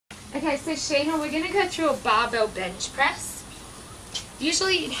Okay, so Sheena, we're going to go through a barbell bench press.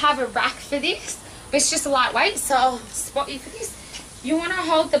 Usually you'd have a rack for this, but it's just a lightweight, so I'll spot you for this. You want to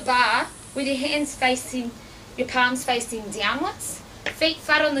hold the bar with your hands facing, your palms facing downwards, feet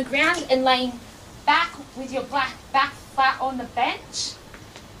flat on the ground and laying back with your back flat on the bench.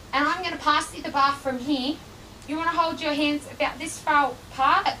 And I'm going to pass you the bar from here. You want to hold your hands about this far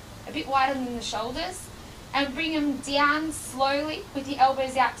apart, a bit wider than the shoulders, and bring them down slowly with your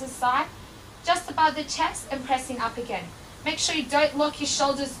elbows out to the side, just above the chest, and pressing up again. Make sure you don't lock your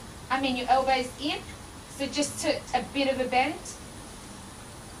shoulders, your elbows in, so just to a bit of a bend,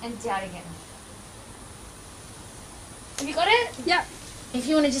 and down again. Have you got it? Yep. If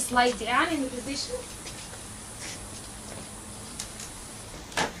you want to just lay down in the position.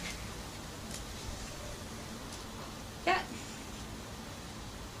 Yeah.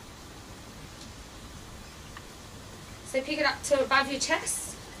 So pick it up to above your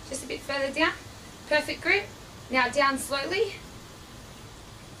chest, just a bit further down. Perfect grip. Now down slowly,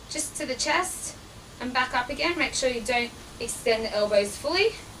 just to the chest and back up again. Make sure you don't extend the elbows fully.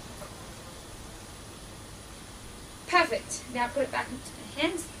 Perfect. Now put it back into the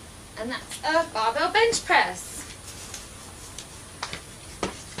hands, and that's a barbell bench press.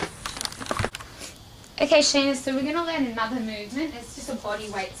 Okay, Sheena, so we're going to learn another movement. It's just a body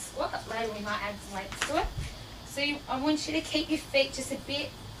weight squat. Later we might add some weights to it. So I want you to keep your feet just a bit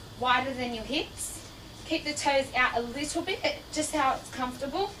wider than your hips. Keep the toes out a little bit, just how it's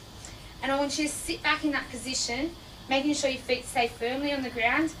comfortable. And I want you to sit back in that position, making sure your feet stay firmly on the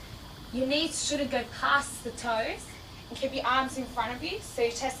ground. Your knees shouldn't go past the toes. And keep your arms in front of you so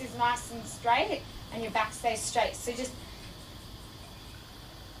your chest is nice and straight and your back stays straight. So just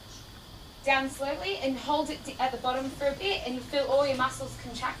down slowly and hold it at the bottom for a bit, and you feel all your muscles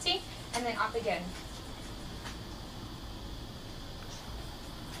contracting, and then up again.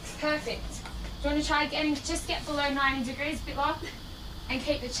 Perfect. Do you want to try again and just get below 90 degrees, a bit long, and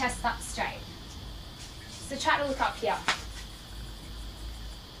keep the chest up straight. So try to look up here.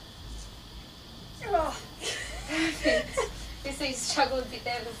 Oh. Perfect. You see you struggle a bit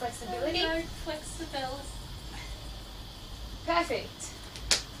there with the flexibility. No flexibility. Perfect.